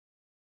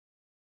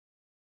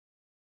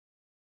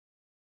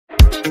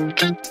Praise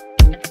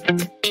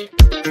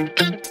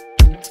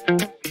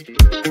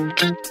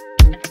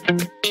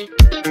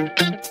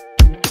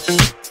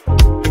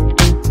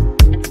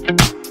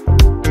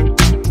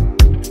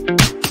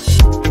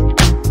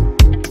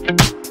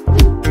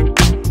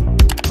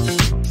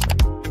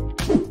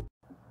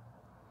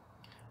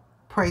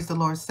the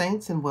Lord,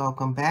 saints, and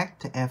welcome back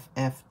to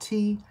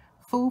FFT,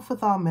 Food for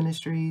Thought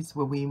Ministries,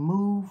 where we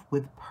move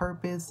with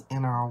purpose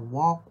in our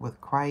walk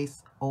with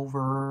Christ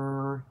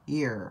over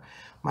here.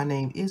 My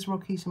name is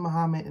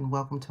RoceeshaMuhammad, and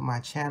welcome to my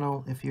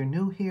channel. If you're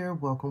new here,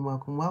 welcome,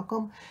 welcome,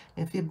 welcome.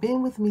 If you've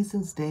been with me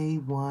since day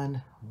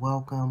one,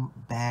 welcome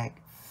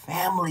back,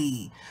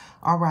 family.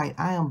 All right,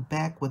 I am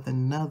back with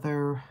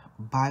another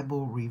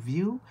Bible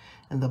review,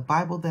 and the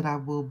Bible that I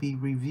will be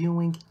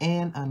reviewing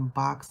and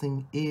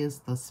unboxing is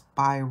the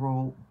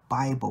Spiral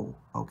Bible.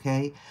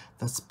 Okay,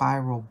 the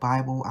Spiral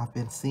Bible. I've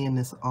been seeing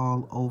this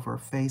all over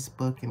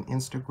Facebook and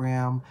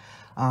Instagram.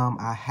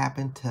 I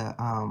happen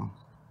to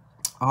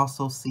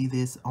also see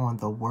this on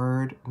the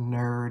Word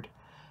Nerd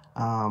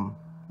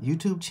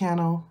YouTube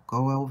channel.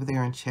 Go over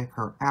there and check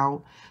her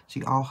out.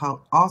 She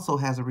also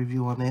has a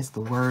review on this,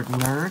 the Word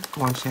Nerd.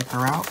 Go and check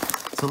her out.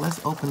 So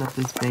let's open up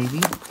this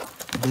baby.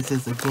 This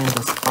is, again,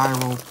 the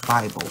Spiral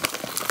Bible.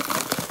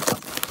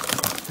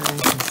 Okay,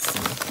 let's see.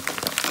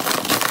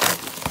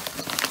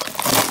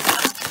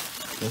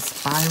 The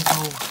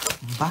Spiral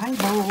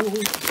Bible.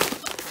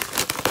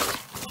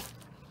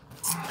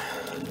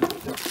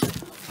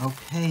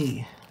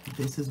 Okay,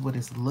 this is what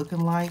it's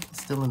looking like.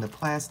 Still in the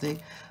plastic.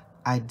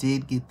 I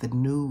did get the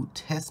New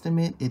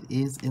Testament. It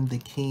is in the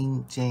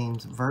King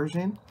James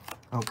Version.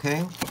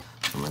 Okay,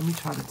 so let me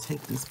try to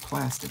take this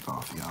plastic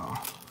off, y'all.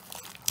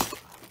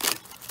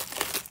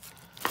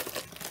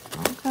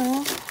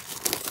 Okay.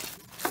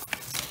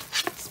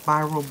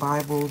 Spiral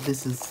Bible.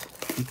 This is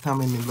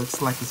becoming, it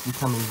looks like it's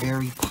becoming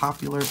very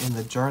popular in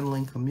the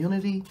journaling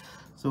community.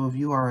 So if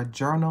you are a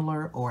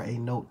journaler or a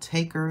note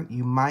taker,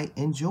 you might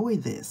enjoy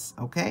this.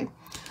 Okay.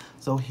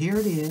 So here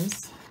it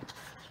is.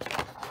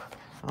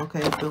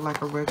 Okay. I feel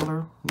like a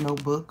regular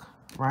notebook,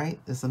 right?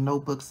 It's a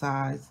notebook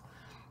size.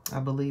 I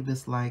believe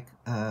it's like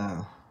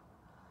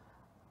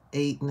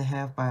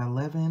 8.5 by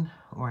 11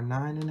 or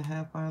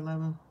 9.5 by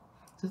 11.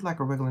 Just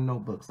like a regular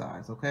notebook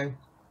size, okay?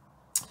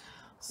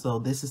 So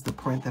this is the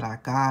print that I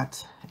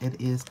got. It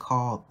is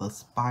called the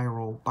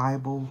Spiral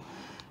Bible.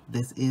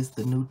 This is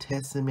the New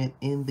Testament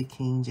in the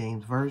King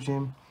James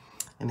Version.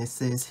 And it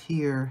says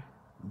here,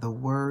 the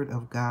Word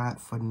of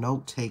God for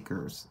note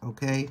takers,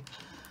 okay?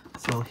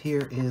 So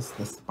here is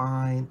the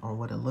spine on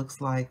what it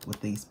looks like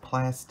with these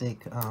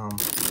plastic,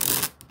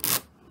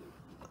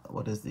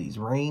 what is these,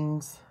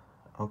 rings,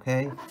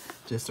 okay?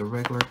 Just a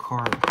regular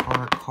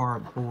hard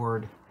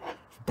cardboard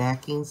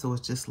backing, so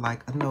it's just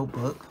like a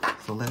notebook.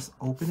 So let's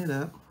open it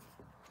up,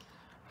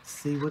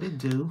 see what it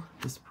do.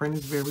 This print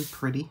is very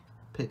pretty.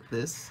 Pick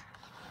this.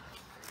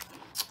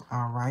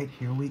 All right,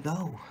 here we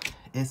go.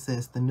 It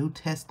says the New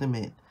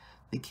Testament,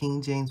 the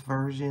King James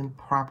Version,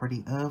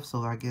 property of.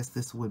 So I guess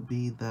this would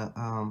be the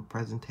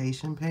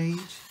presentation page.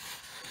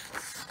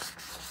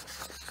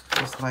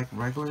 Just like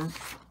regular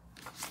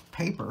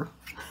paper.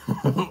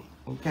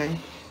 Okay.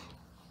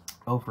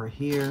 Over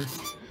here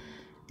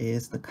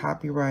is the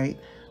copyright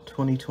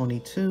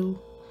 2022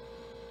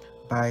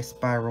 by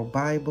Spiral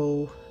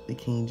Bible, the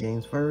King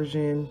James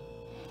Version.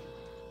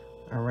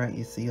 All right,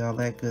 you see all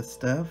that good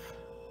stuff.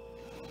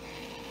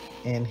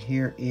 And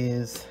here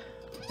is,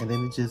 and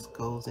then it just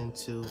goes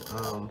into,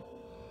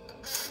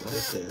 what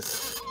is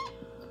this?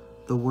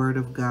 The Word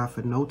of God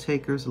for note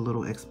takers, a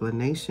little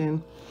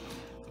explanation.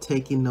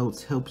 Taking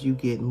notes helps you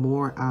get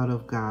more out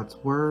of God's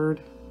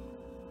Word.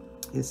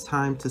 It's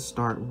time to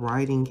start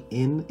writing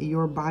in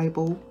your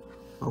Bible,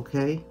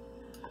 okay?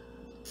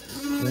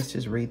 Let's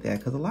just read that,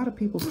 because a lot of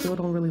people still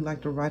don't really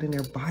like to write in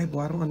their Bible.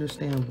 I don't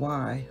understand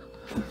why.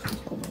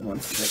 Hold on one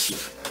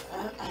second.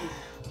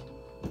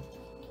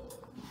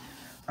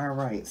 All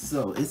right,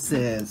 so it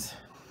says,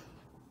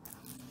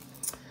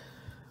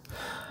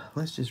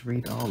 let's just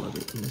read all of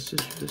it.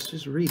 Let's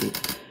just read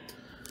it.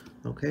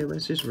 Okay,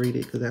 let's just read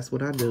it, because that's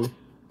what I do.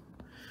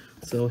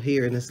 So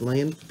here, and it's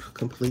laying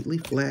completely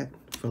flat.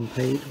 From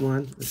page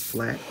 1, it's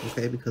flat,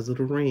 okay, because of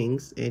the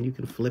rings, and you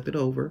can flip it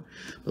over.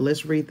 But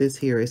let's read this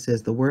here. It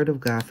says, the Word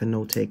of God for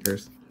note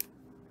takers.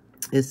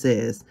 It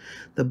says,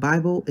 the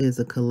Bible is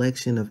a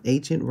collection of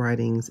ancient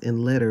writings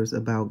and letters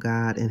about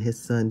God and his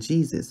son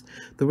Jesus.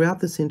 Throughout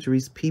the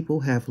centuries,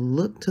 people have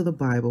looked to the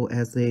Bible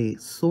as a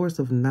source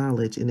of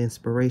knowledge and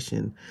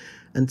inspiration.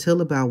 Until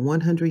about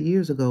 100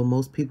 years ago,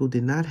 most people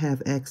did not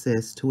have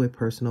access to a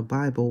personal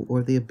Bible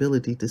or the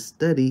ability to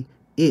study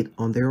it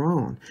on their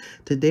own.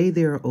 Today,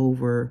 there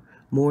are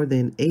more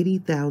than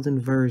 80,000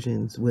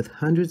 versions with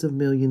hundreds of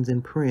millions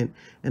in print.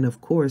 And of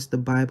course, the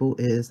Bible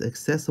is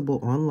accessible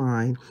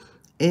online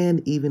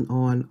and even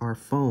on our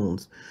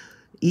phones.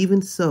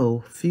 Even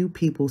so, few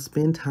people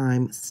spend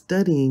time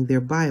studying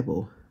their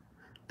Bible.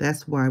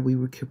 That's why we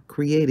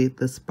created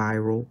the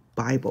Spiral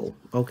Bible.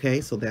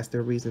 Okay, so that's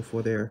their reason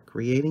for their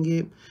creating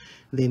it.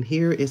 Then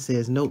here it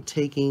says note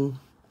taking.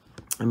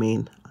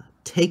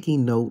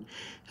 taking note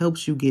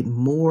helps you get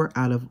more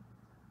out of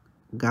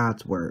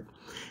God's word.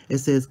 It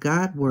says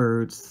God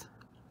word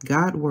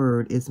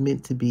is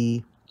meant to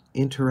be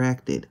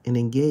interacted and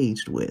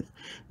engaged with,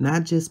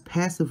 not just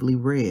passively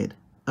read.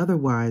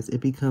 Otherwise,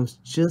 it becomes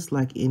just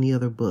like any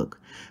other book,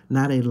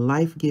 not a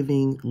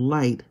life-giving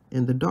light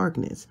in the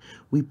darkness.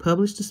 We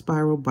published the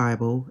Spiral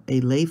Bible,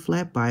 a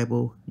lay-flat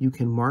Bible you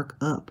can mark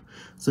up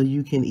so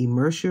you can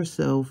immerse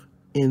yourself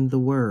in the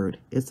Word.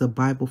 It's a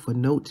Bible for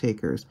note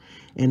takers,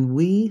 and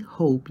we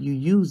hope you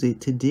use it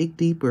to dig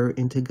deeper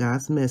into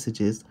God's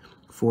messages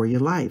for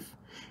your life.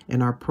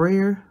 In our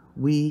prayers,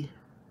 we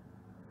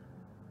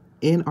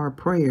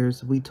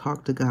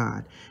talk to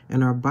God.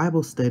 In our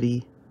Bible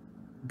study,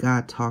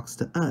 God talks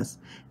to us.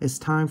 It's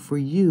time for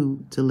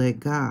you to let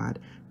God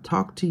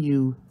talk to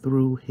you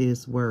through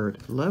his word.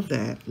 Love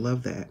that.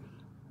 Love that.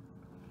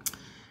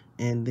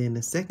 And then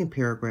the second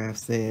paragraph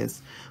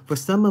says, for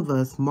some of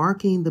us,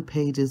 marking the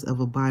pages of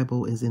a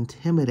Bible is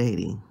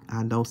intimidating.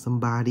 I know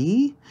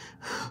somebody.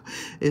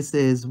 It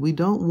says, we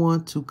don't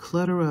want to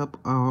clutter up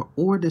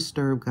or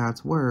disturb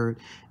God's word.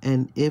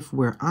 And if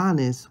we're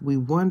honest, we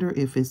wonder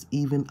if it's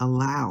even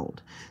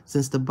allowed.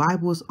 Since the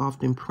Bible is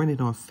often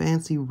printed on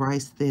fancy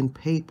rice-thin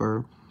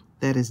paper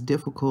that is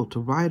difficult to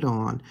write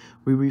on,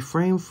 we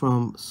refrain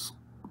from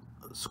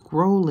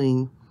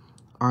scrolling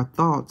our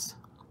thoughts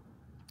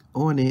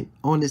on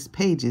its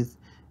pages.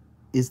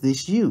 Is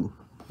this you?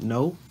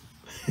 No.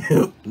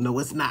 No,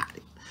 it's not.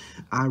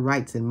 I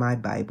writes in my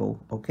Bible,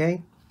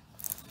 okay?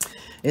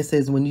 It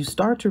says when you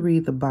start to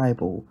read the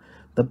Bible,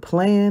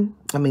 when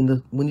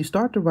you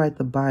start to write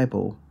the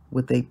Bible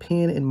with a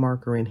pen and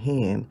marker in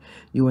hand,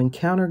 you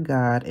encounter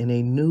God in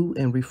a new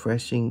and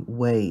refreshing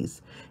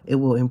ways. It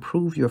will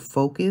improve your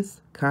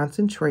focus,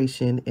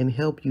 concentration, and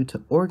help you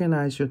to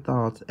organize your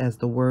thoughts as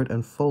the word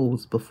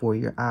unfolds before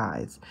your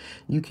eyes.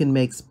 You can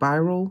make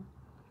spiritual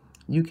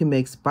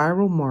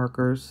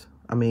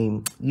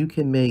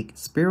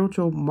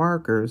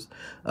markers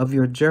of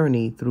your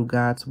journey through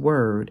God's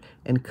word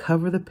and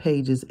cover the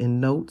pages in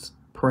notes,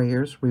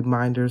 prayers,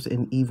 reminders,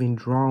 and even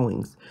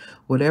drawings.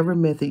 Whatever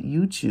method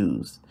you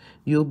choose,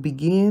 you'll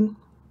begin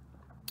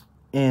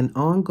an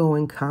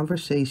ongoing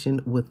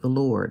conversation with the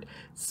Lord,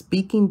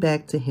 speaking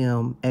back to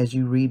him as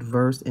you read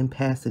verse and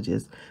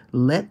passages.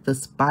 Let the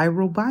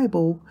Spiral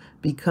Bible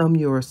become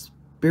your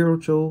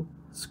spiritual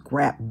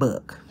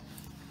scrapbook.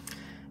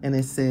 And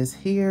it says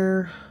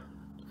here,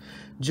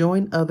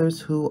 join others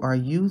who are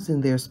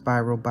using their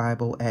Spiral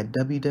Bible at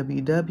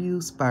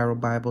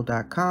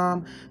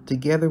www.spiralbible.com.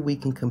 Together we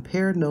can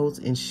compare notes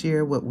and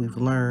share what we've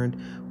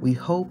learned. We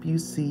hope you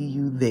see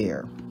you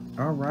there.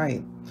 All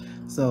right.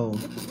 So,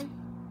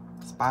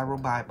 Spiral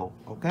Bible,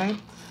 okay?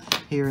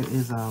 Here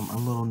is a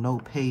little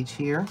note page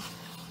here.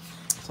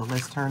 So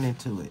let's turn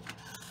into it.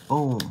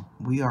 Boom.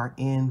 We are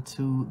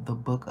into the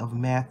book of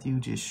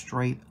Matthew, just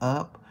straight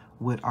up,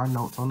 with our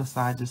notes on the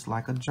side, just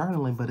like a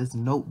journaling, but it's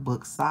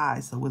notebook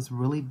size, so it's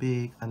really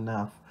big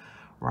enough,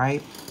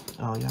 right?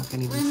 Oh, y'all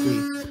can't even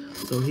see.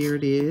 So here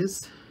it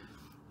is.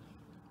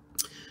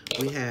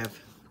 We have,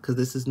 because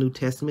this is New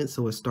Testament,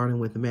 so it's starting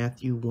with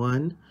Matthew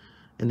 1,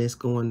 and it's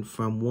going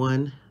from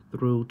 1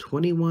 through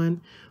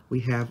 21. We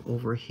have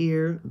over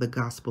here the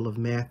Gospel of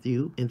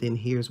Matthew, and then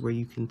here's where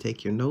you can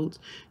take your notes.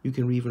 You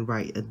can even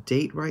write a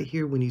date right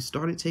here when you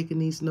started taking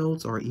these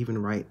notes, or even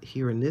right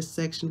here in this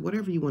section,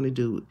 whatever you want to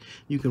do.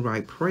 You can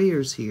write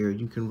prayers here.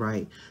 You can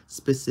write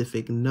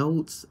specific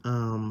notes.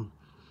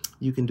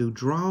 You can do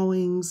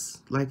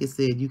drawings. Like I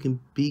said, you can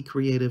be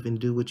creative and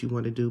do what you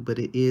want to do, but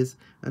it is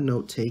a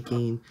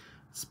note-taking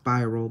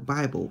Spiral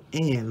Bible.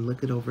 And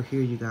look at over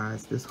here, you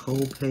guys, this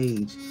whole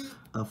page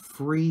of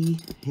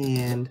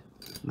freehand,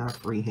 not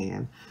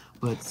freehand,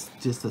 but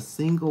just a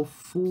single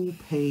full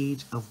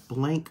page of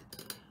blank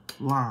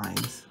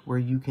lines where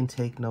you can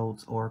take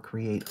notes or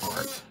create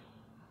art.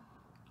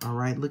 All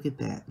right, look at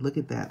that. Look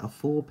at that. A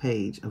full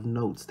page of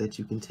notes that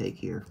you can take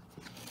here.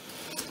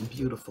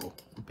 Beautiful,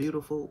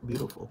 beautiful,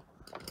 beautiful.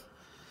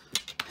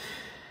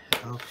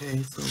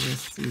 Okay, so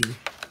let's see.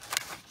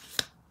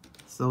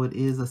 So it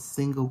is a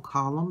single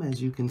column,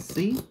 as you can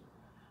see.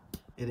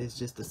 It is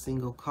just a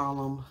single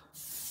column.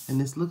 And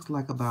this looks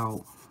like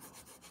about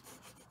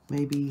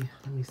maybe,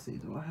 let me see,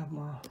 do I have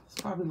my,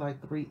 it's probably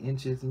like 3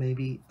 inches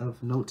maybe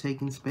of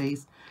note-taking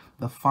space.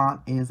 The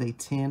font is a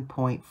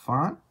 10-point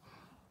font.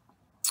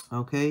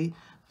 Okay,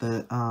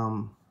 the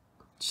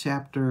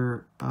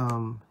chapter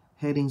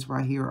headings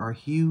right here are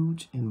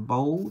huge and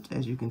bold.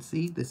 As you can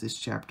see, this is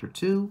chapter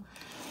 2.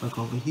 Look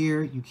over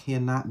here, you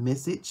cannot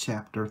miss it.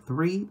 Chapter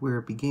 3, where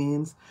it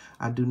begins.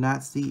 I do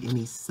not see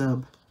any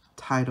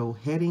subtitle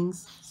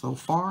headings so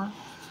far,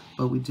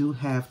 but we do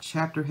have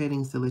chapter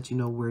headings to let you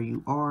know where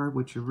you are,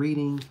 what you're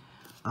reading.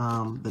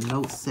 The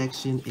notes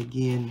section,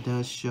 again,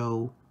 does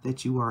show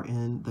that you are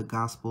in the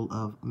Gospel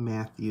of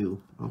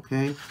Matthew,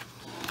 okay?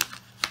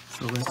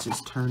 So let's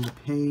just turn the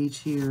page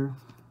here.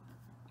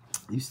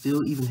 You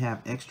still even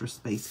have extra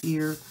space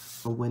here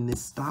for when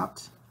this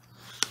stopped.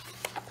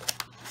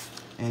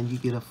 and you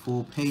get a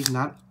full page.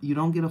 You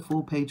don't get a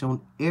full page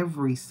on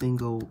every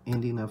single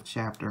ending of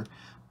chapter,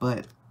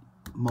 but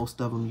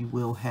most of them you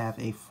will have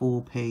a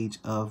full page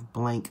of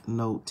blank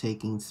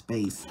note-taking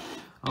space.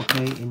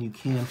 Okay, and you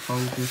can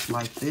fold this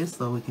like this,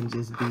 so it can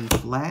just be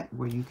flat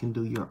where you can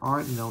do your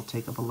art and don't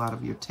take up a lot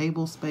of your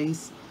table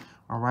space.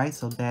 All right,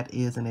 so that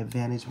is an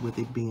advantage with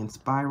it being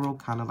spiral,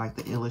 kind of like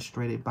the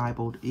Illustrated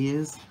Bible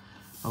is.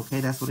 Okay,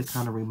 that's what it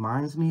kind of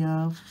reminds me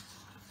of.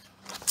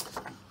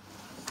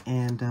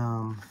 And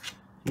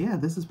yeah,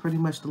 this is pretty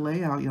much the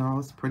layout, y'all.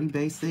 It's pretty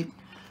basic.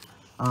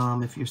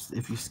 If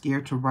you're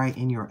scared to write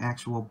in your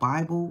actual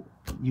Bible,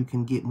 you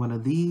can get one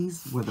of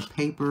these where the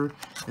paper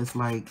is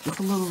like, it's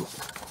a little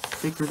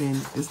thicker than,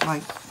 it's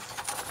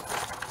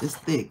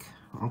thick,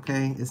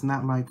 okay? It's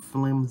not like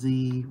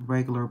flimsy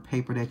regular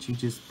paper that you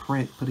just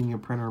put in your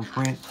printer and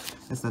print.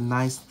 It's a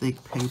nice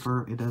thick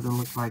paper. It doesn't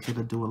look like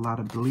it'll do a lot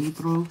of bleed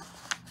through,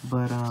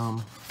 but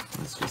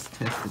let's just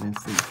test it and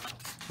see.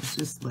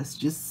 Let's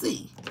just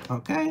see,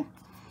 okay?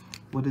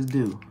 What it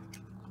do?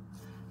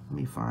 Let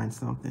me find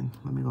something.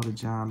 Let me go to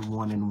John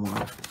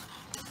 1:1,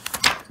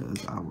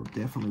 because I will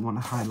definitely want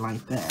to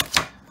highlight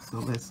that. So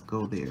let's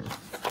go there.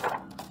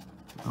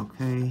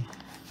 Okay,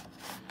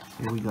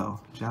 here we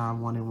go.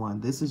 John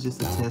 1:1. This is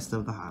just a test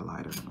of the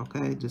highlighter,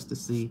 okay? Just to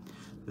see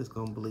if it's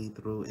gonna bleed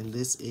through. And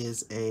this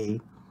is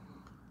a,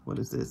 what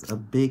is this? A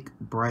big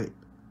bright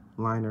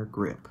liner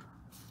grip,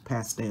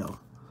 pastel.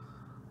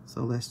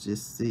 So let's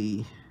just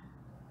see.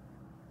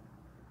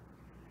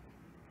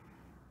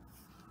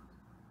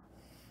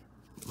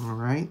 All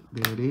right,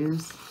 there it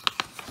is.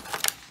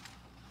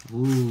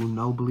 Ooh,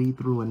 no bleed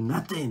through and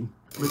nothing.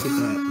 Look at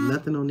that.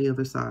 Nothing on the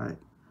other side.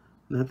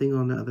 Nothing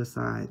on the other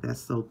side. That's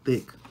so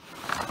thick.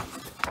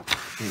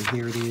 And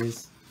here it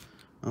is.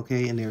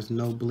 Okay, and there's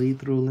no bleed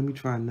through. Let me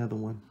try another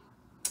one.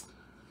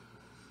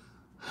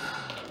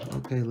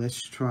 Okay,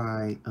 let's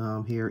try.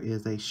 Here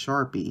is a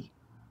Sharpie.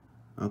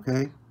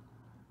 Okay.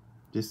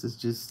 This is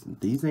just,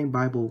 these ain't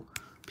Bible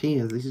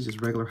pens. These are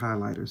just regular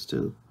highlighters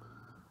too.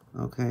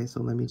 Okay,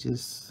 so let me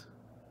just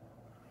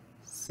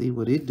see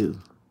what it do.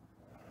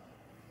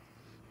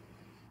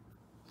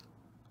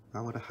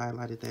 I would have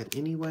highlighted that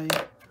anyway.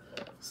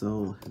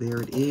 So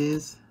there it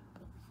is.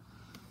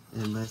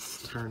 And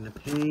let's turn the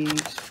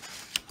page.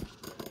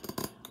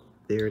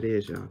 There it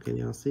is, y'all. Can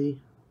y'all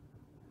see?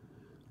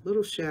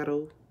 Little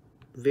shadow.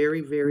 Very,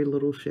 very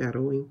little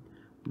shadowing.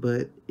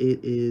 But it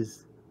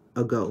is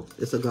a go.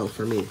 It's a go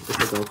for me.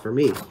 It's a go for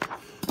me.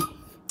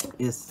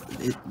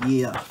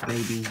 Yeah,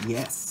 baby.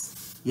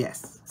 Yes.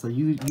 Yes. So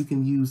you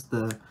can use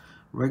the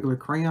regular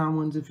crayon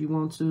ones if you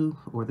want to,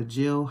 or the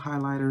gel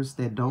highlighters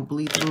that don't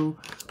bleed through,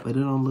 but it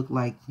don't look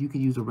like, you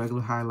can use a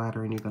regular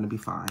highlighter and you're going to be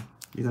fine.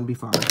 You're going to be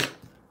fine.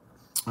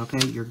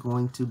 Okay, you're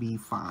going to be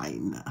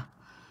fine.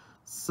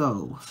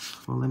 So,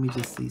 well, let me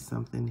just see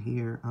something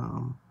here.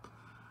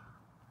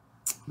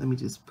 Let me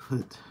just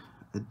put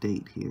a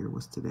date here.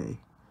 What's today?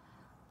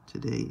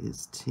 Today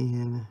is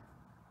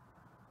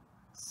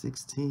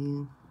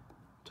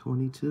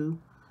 10/16/22.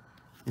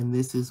 And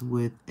this is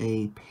with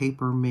a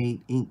Paper Mate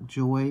Ink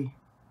Joy.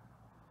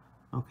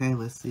 Okay,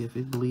 let's see if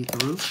it bleeds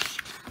through.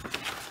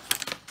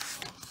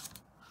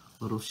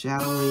 Little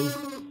shadowing,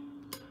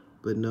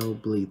 but no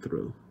bleed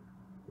through.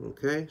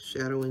 Okay,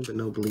 shadowing, but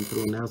no bleed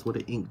through. And that's with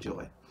an Ink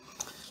Joy.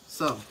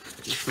 So,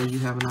 just so you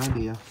have an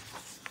idea.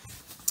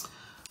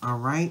 All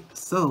right,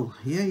 so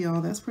yeah, y'all,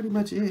 that's pretty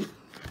much it.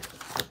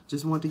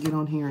 Just want to get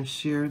on here and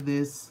share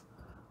this.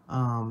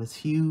 It's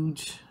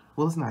huge.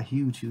 Well, it's not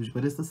huge,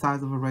 but it's the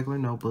size of a regular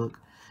notebook.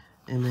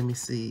 And let me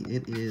see,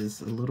 it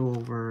is a little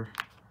over,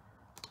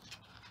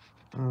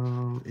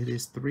 it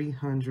is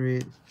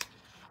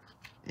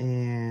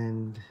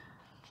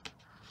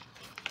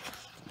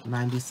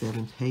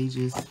 397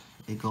 pages.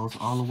 It goes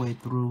all the way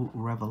through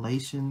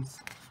Revelations,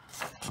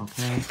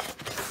 okay?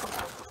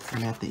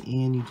 And at the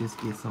end, you just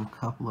get some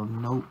couple of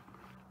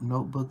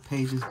notebook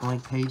pages,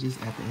 blank pages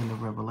at the end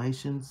of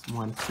Revelations,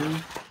 1, 2,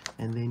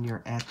 and then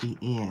you're at the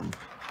end.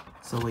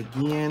 So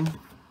again,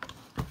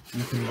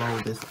 you can roll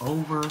this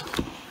over.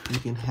 You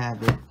can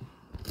have it,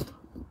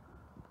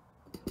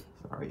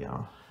 sorry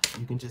y'all,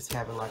 you can just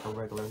have it like a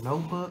regular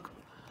notebook.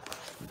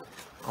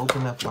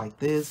 Open up like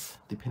this,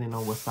 depending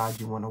on what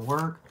side you want to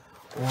work,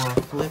 or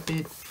flip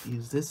it,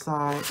 use this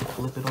side,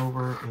 flip it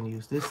over and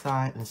use this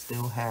side, and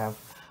still have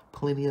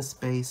plenty of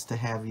space to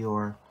have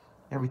your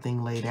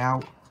everything laid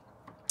out,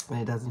 and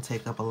it doesn't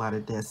take up a lot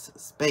of desk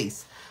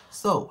space.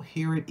 So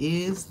here it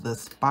is, the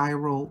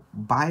Spiral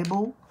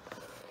Bible.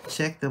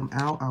 Check them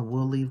out. I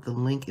will leave the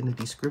link in the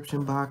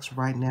description box.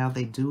 Right now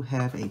they do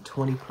have a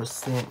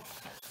 20%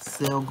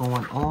 sale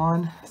going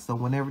on, so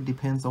whenever,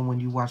 depends on when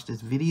you watch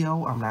this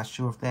video. I'm not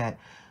sure if that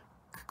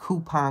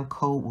coupon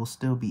code will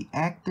still be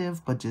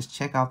active, but just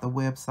check out the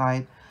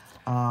website.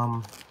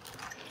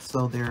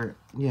 So they're,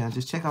 yeah,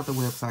 just check out the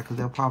website, because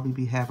they'll probably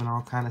be having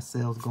all kind of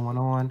sales going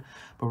on.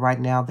 But right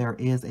now there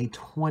is a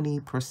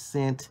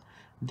 20%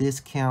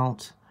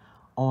 discount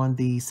on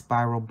the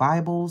Spiral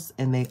Bibles,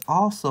 and they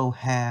also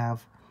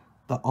have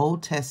the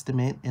Old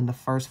Testament in the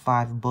first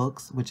 5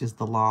 books, which is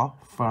the law,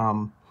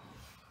 from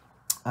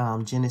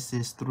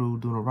Genesis through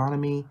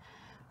Deuteronomy.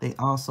 They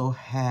also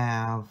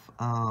have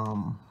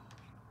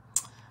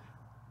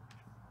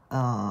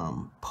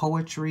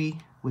poetry,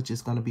 which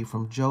is going to be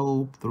from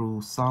Job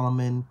through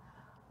Solomon,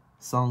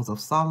 Songs of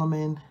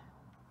Solomon.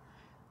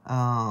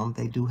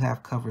 They do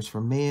have covers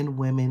for men,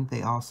 women.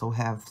 They also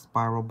have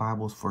spiral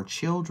Bibles for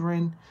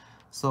children.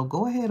 So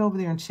go ahead over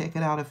there and check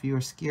it out if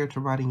you're scared to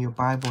write in your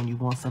Bible and you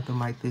want something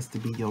like this to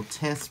be your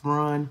test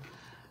run,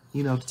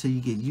 you know, till you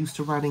get used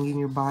to writing in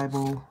your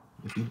Bible.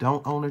 If you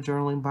don't own a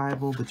journaling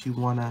Bible, but you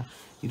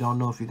don't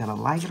know if you're gonna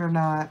like it or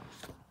not,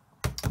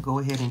 go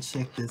ahead and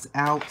check this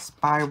out.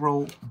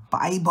 Spiral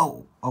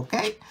Bible.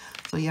 Okay,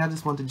 so yeah, I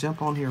just wanted to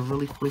jump on here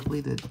really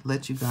quickly to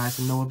let you guys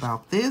know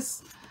about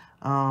this.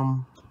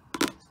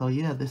 So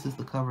yeah, this is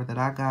the cover that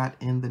I got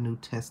in the New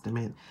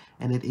Testament,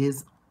 and it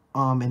is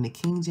in the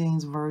King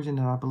James Version,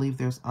 and I believe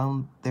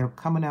they're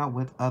coming out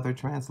with other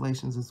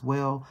translations as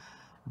well,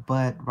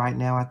 but right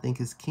now I think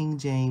it's King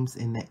James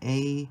in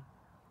the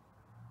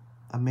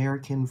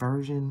American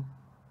Version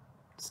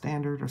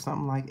Standard or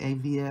something like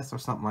AVS or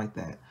something like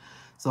that.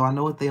 So I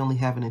know that they only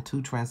have it in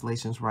 2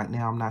 translations right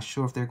now. I'm not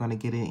sure if they're going to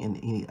get it in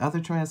any other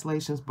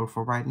translations, but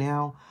for right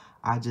now,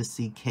 I just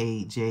see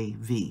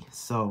KJV.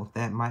 So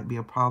that might be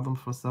a problem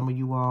for some of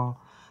you all,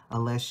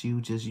 unless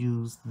you just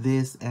use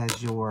this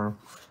as your,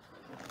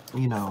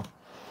 you know,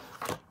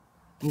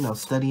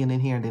 studying in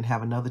here and then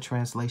have another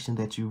translation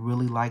that you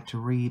really like to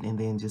read and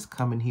then just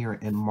come in here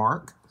and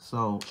mark.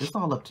 So it's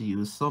all up to you.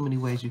 There's so many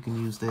ways you can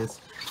use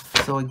this.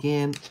 So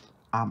again,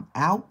 I'm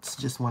out.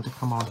 Just want to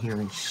come on here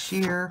and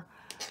share.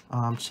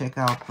 Check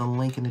out the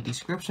link in the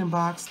description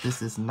box.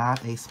 This is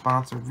not a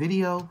sponsored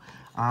video.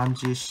 I'm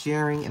just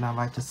sharing, and I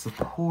like to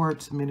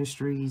support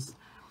ministries.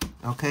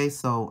 Okay,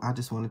 so I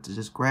just wanted to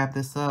just grab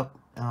this up.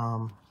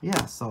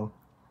 Yeah, so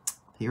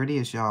here it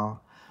is,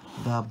 y'all.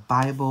 The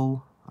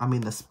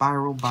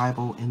Spiral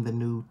Bible in the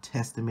New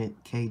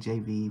Testament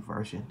KJV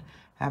version.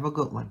 Have a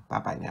good one.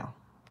 Bye-bye now.